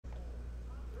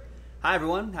Hi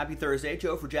everyone, happy Thursday.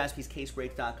 Joe for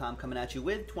JaspysCaseBreaks.com coming at you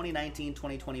with 2019-2020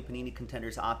 Panini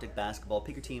Contenders Optic Basketball.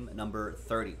 Pick your team number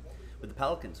 30. With the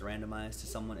Pelicans randomized to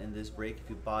someone in this break if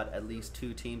you bought at least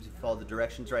 2 teams, if you followed the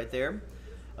directions right there.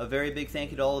 A very big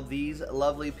thank you to all of these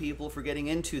lovely people for getting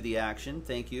into the action.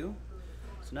 Thank you.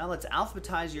 So now let's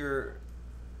alphabetize your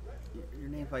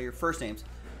names by your first names.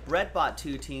 Brett bought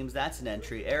 2 teams, that's an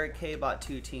entry. Eric K bought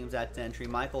 2 teams, that's an entry.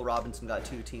 Michael Robinson got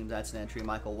 2 teams, that's an entry.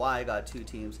 Michael Y got 2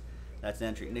 teams, that's an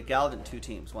entry. Nick Galvin, 2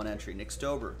 teams, 1 entry. Nick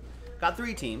Stober got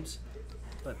 3 teams,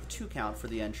 but the 2 count for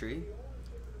the entry.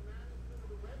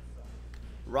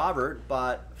 Robert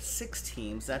bought 6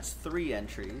 teams, that's 3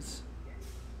 entries.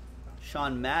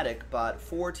 Sean Maddock bought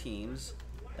 4 teams,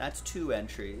 that's 2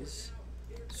 entries.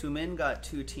 Sumin got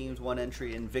 2 teams, 1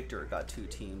 entry, and Victor got 2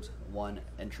 teams, 1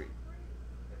 entry.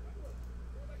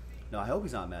 No, I hope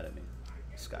he's not mad at me.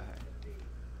 Sky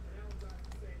High.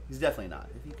 He's definitely not.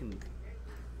 If he can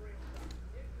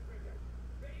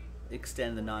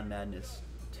extend the non-madness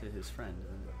to his friend,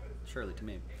 then surely to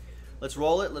me. Let's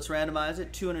roll it. Let's randomize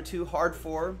it. 2 and a 2. Hard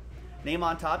 4. Name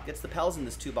on top gets the Pels in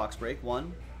this 2-box break.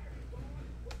 1,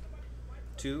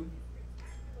 2,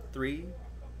 3,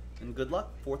 and good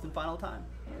luck. 4th and final time.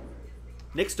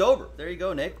 Nick Stober. There you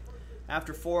go, Nick.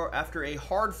 After a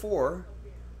hard 4,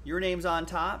 your name's on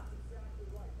top.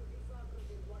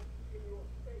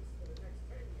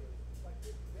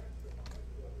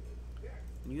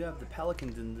 You have the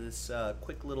Pelicans in this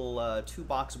quick little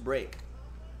 2-box break.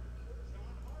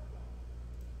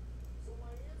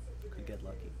 Could get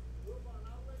lucky.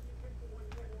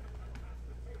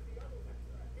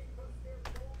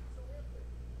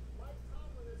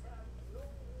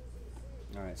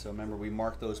 All right, so remember we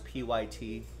marked those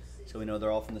PYT so we know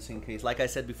they're all from the same case. Like I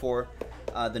said before,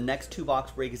 the next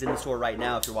 2-box break is in the store right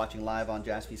now if you're watching live on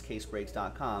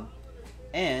JaspysCaseBreaks.com.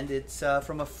 And it's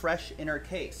from a fresh inner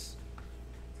case.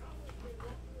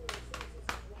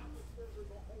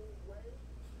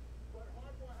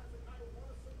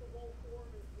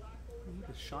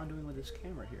 What is Sean doing with his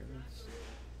camera here? That's...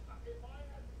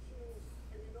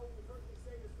 There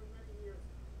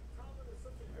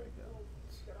we go.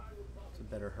 It's a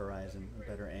better horizon, a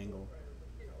better angle.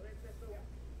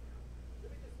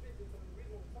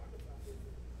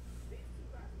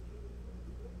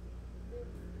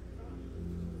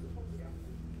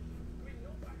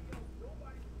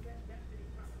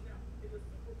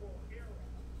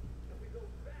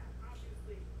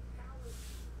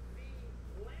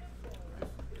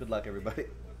 Good luck, everybody.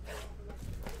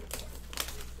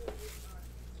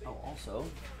 Oh, also,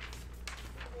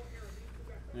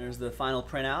 there's the final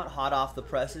printout, hot off the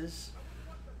presses.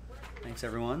 Thanks,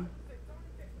 everyone.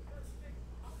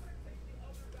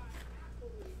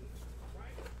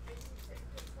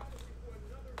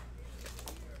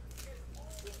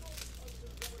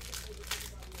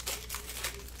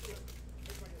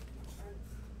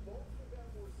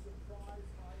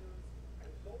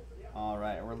 All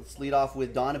right, well, let's lead off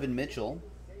with Donovan Mitchell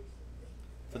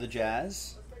for the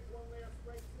Jazz.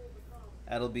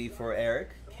 That'll be for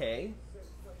Eric K.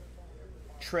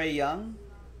 Trae Young,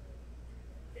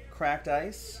 Cracked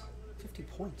Ice, 50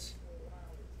 points.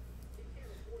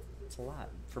 That's a lot.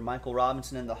 For Michael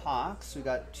Robinson and the Hawks, we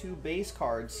got 2 base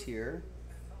cards here.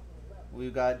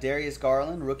 We've got Darius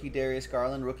Garland, rookie Darius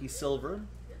Garland, rookie silver.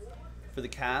 For the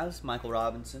Cavs, Michael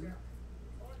Robinson.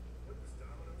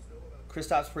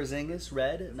 Kristaps Porzingis,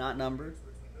 red, not numbered.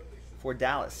 For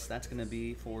Dallas, that's going to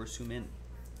be for Sumin.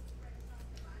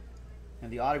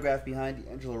 And the autograph behind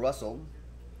D'Angelo Russell.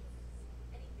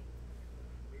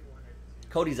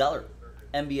 Cody Zeller,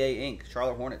 NBA Inc.,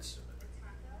 Charlotte Hornets.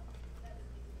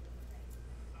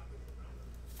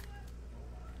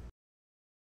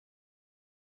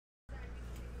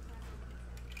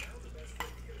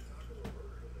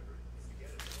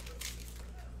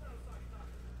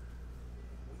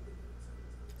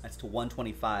 That's to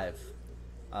 125.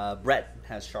 Brett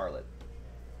has Charlotte.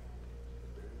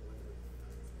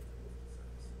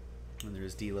 And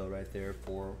there's D'Lo right there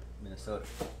for Minnesota.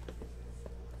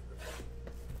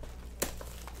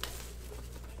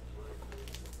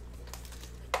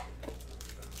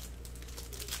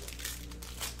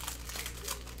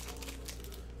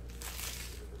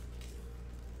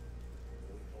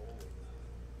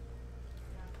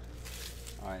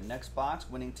 All right, next box,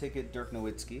 winning ticket, Dirk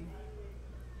Nowitzki.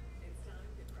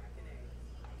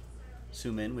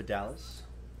 Sumin with Dallas.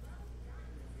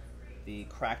 The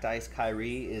Cracked Ice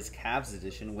Kyrie is Cavs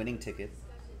edition, winning ticket.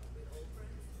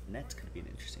 Nets could be an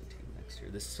interesting team next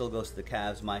year. This still goes to the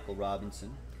Cavs, Michael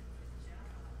Robinson.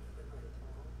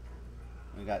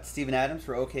 We got Steven Adams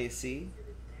for OKC.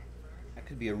 That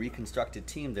could be a reconstructed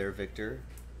team there, Victor.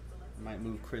 Might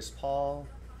move Chris Paul.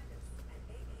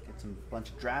 Get some bunch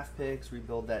of draft picks.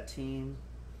 Rebuild that team.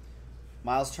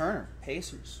 Miles Turner,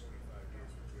 Pacers.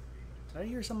 Did I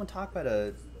hear someone talk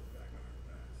about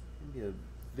maybe a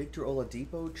Victor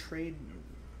Oladipo trade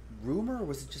rumor, or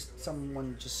was it just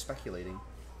someone just speculating?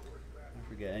 I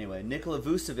forget. Anyway, Nikola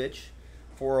Vucevic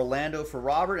for Orlando for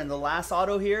Robert. And the last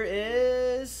auto here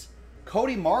is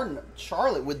Cody Martin,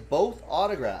 Charlotte, with both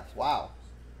autographs. Wow.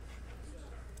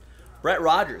 Brett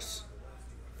Rogers.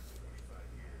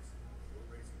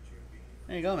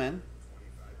 There you go, man.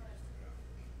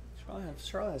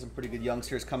 Charlotte has some pretty good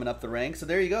youngsters coming up the ranks. So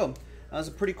there you go. That was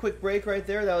a pretty quick break right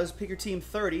there. That was Pick Your Team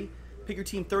 30. Pick Your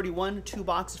Team 31, 2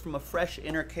 boxes from a fresh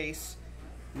inner case.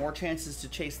 More chances to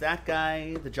chase that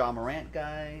guy, the Ja Morant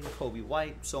guy, Kobe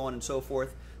White, so on and so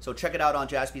forth. So check it out on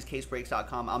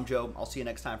jaspyscasebreaks.com. I'm Joe. I'll see you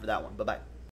next time for that one. Bye-bye.